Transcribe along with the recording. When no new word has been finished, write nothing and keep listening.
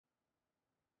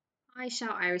Hi,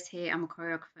 xiaouiris here. I'm a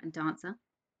choreographer and dancer.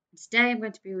 And today I'm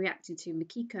going to be reacting to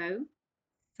MIKIKO,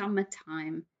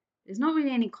 Summertime. There's not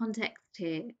really any context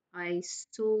here. I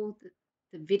saw that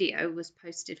the video was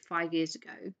posted 5 years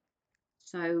ago.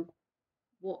 So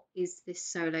what is this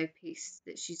solo piece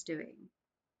that she's doing?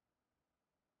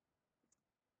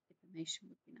 Information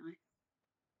would be nice.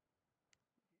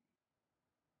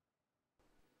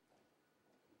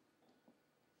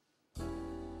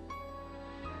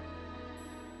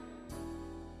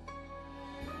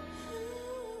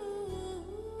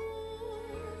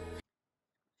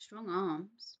 Strong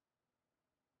arms.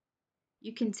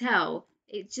 You can tell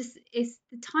it's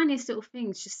the tiniest little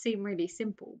things just seem really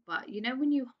simple, but you know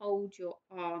when you hold your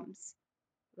arms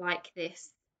like this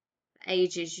for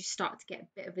ages, you start to get a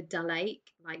bit of a dull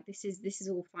ache. Like this is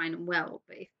all fine and well,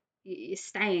 but if you're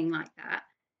staying like that,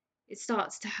 it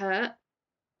starts to hurt.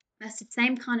 That's the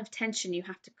same kind of tension you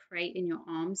have to create in your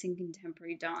arms in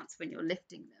contemporary dance when you're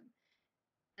lifting them.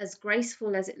 As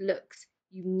graceful as it looks,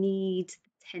 you need the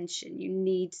tension. You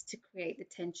need to create the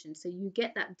tension so you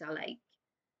get that dull ache.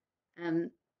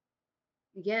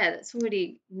 Yeah, that's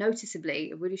already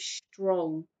noticeably a really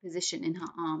strong position in her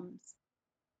arms.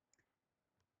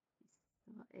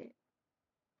 Start it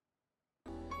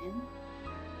in.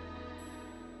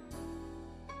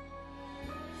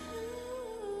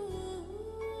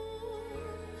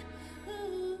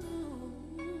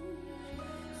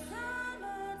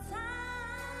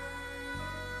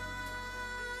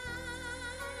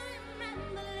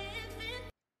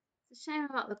 It's a shame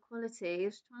about the quality. I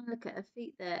was trying to look at her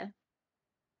feet there.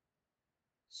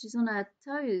 She's on her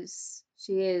toes.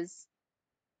 She is.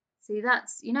 See,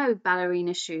 that's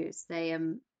ballerina shoes. They're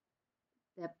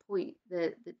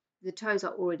the toes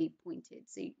are already pointed.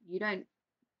 So you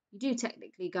do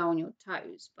technically go on your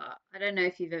toes, but I don't know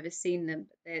if you've ever seen them,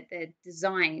 but they're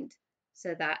designed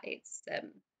so that it's a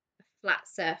flat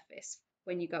surface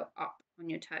when you go up on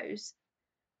your toes.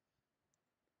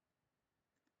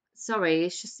 Sorry,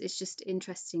 it's just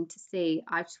interesting to see.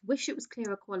 I just wish it was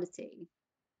clearer quality.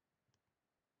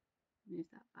 Move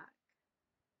that back.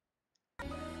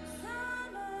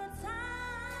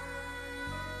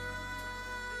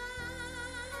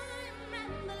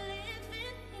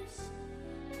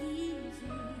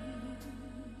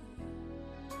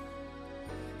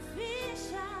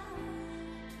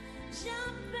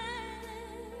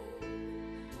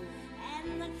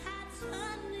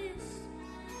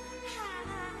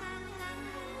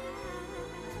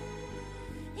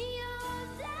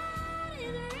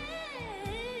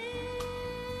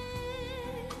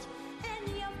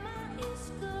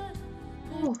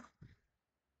 Oh.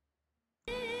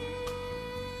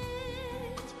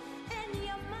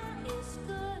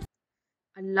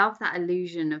 I love that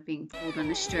illusion of being pulled on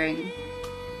a string.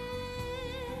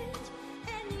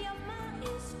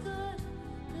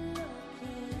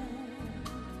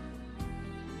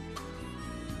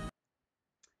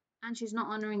 And she's not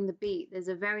honoring the beat. There's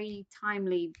a very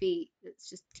timely beat that's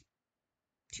just.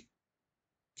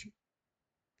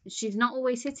 She's not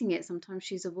always hitting it. Sometimes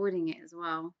she's avoiding it as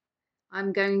well.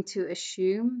 I'm going to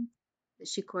assume that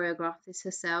she choreographed this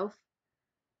herself.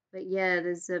 But yeah,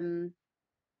 there's a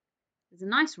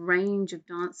nice range of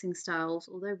dancing styles,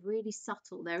 although really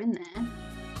subtle. They're in there.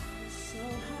 So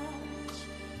hush,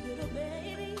 little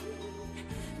baby,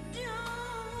 don't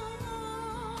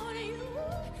you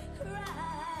cry.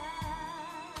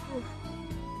 Oof.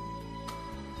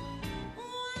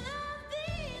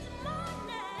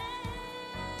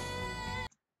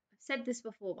 I've said this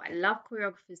before, but I love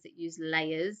choreographers that use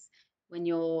layers when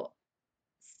you're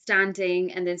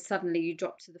standing and then suddenly you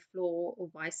drop to the floor or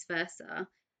vice versa,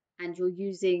 and you're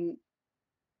using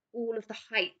all of the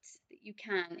height that you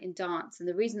can in dance. And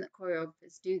the reason that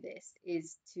choreographers do this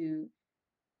is to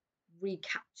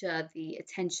recapture the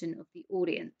attention of the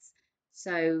audience.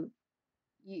 So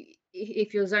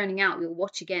if you're zoning out, you'll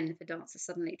watch again if a dancer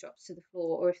suddenly drops to the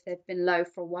floor, or if they've been low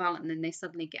for a while and then they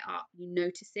suddenly get up, you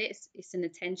notice it. It's an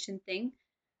attention thing.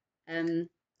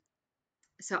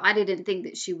 So I didn't think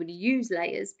that she would use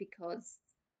layers because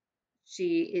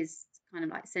she is kind of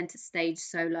like center stage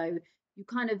solo. You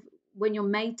kind of, when you're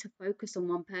made to focus on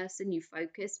one person, you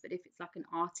focus, but if it's like an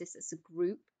artist as a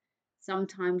group,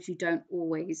 sometimes you don't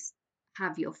always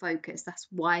have your focus. That's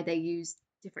why they use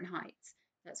different heights.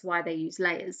 That's why they use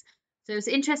layers. So it's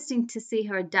interesting to see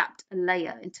her adapt a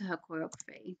layer into her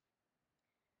choreography.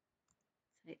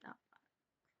 Take that.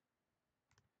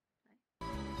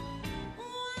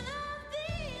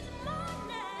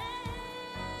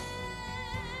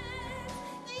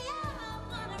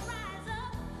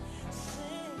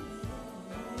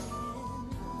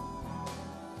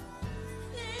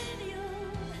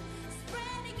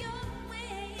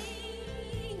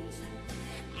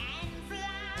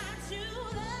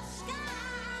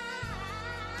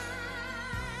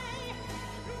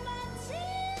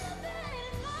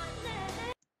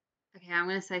 I'm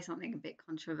going to say something a bit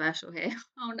controversial here.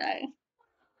 Oh no.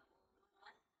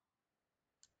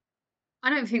 I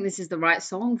don't think this is the right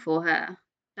song for her.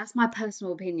 That's my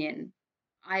personal opinion.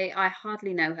 I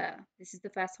hardly know her. This is the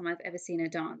first time I've ever seen her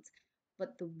dance.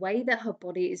 But the way that her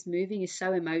body is moving is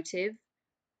so emotive.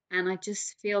 And I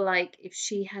just feel like if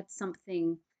she had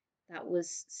something that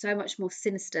was so much more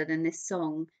sinister than this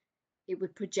song, it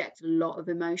would project a lot of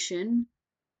emotion.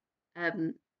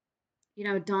 Um,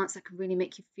 a dance that can really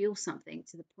make you feel something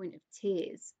to the point of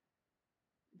tears.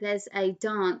 There's a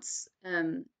dance,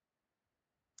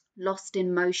 Lost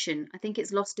in Motion. I think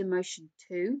it's Lost in Motion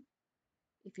 2.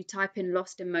 If you type in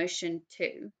Lost in Motion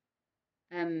 2,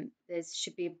 there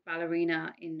should be a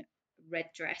ballerina in red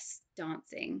dress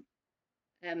dancing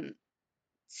um,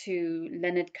 to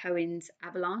Leonard Cohen's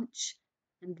Avalanche.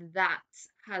 And that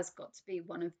has got to be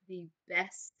one of the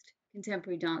best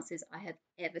contemporary dances I have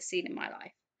ever seen in my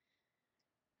life.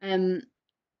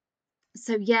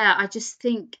 So yeah, I just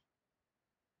think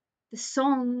the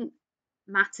song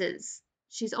matters.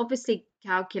 She's obviously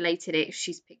calculated it if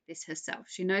she's picked this herself.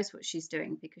 She knows what she's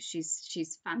doing because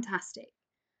she's fantastic.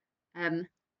 Um,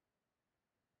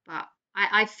 but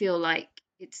I feel like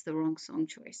it's the wrong song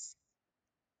choice.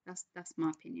 That's my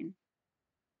opinion.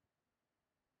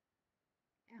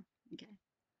 Yeah. Okay.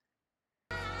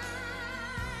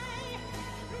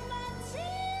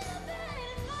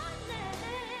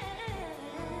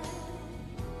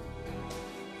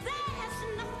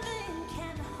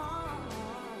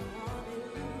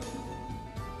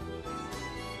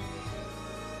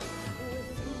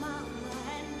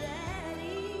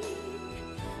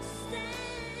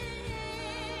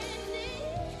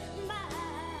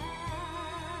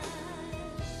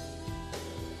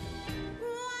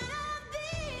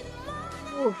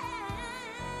 Oof.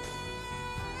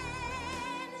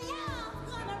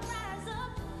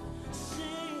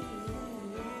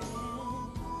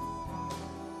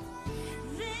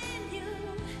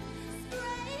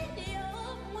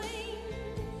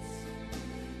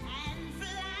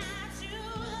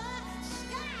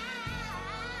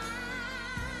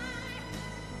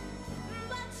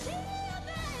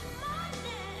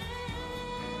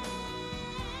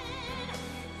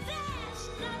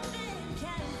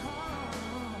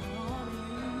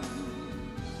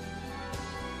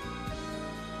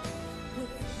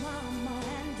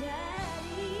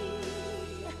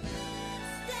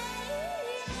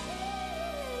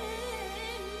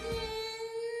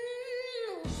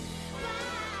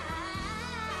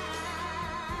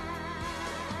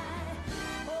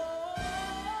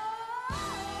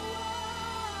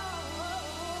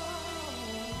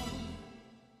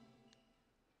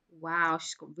 Wow,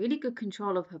 she's got really good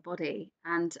control of her body.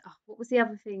 And what was the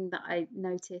other thing that I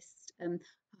noticed? Her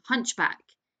hunchback.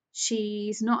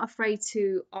 She's not afraid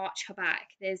to arch her back.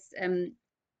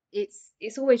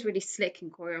 It's always really slick in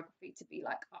choreography to be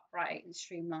like upright and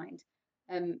streamlined.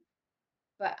 Um,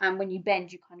 but when you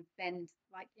bend, you kind of bend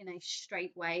like in a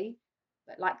straight way.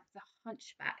 But like the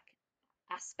hunchback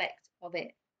aspect of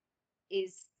it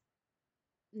is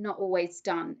not always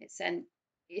done.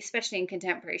 Especially in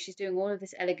contemporary, she's doing all of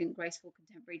this elegant, graceful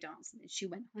contemporary dance, and then she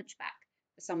went hunchback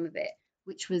for some of it,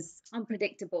 which was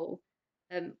unpredictable.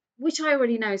 Which I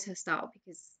already know is her style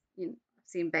because I've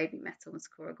seen Baby Metal and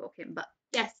Sakura Gorkin. But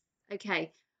yes,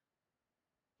 okay.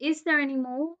 Is there any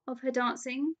more of her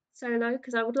dancing solo?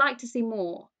 Because I would like to see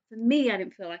more. For me, I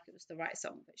didn't feel like it was the right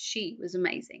song, but she was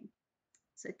amazing.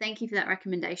 So thank you for that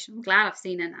recommendation. I'm glad I've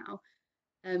seen her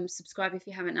now. Subscribe if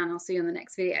you haven't, and I'll see you on the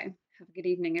next video. Have a good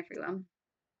evening, everyone.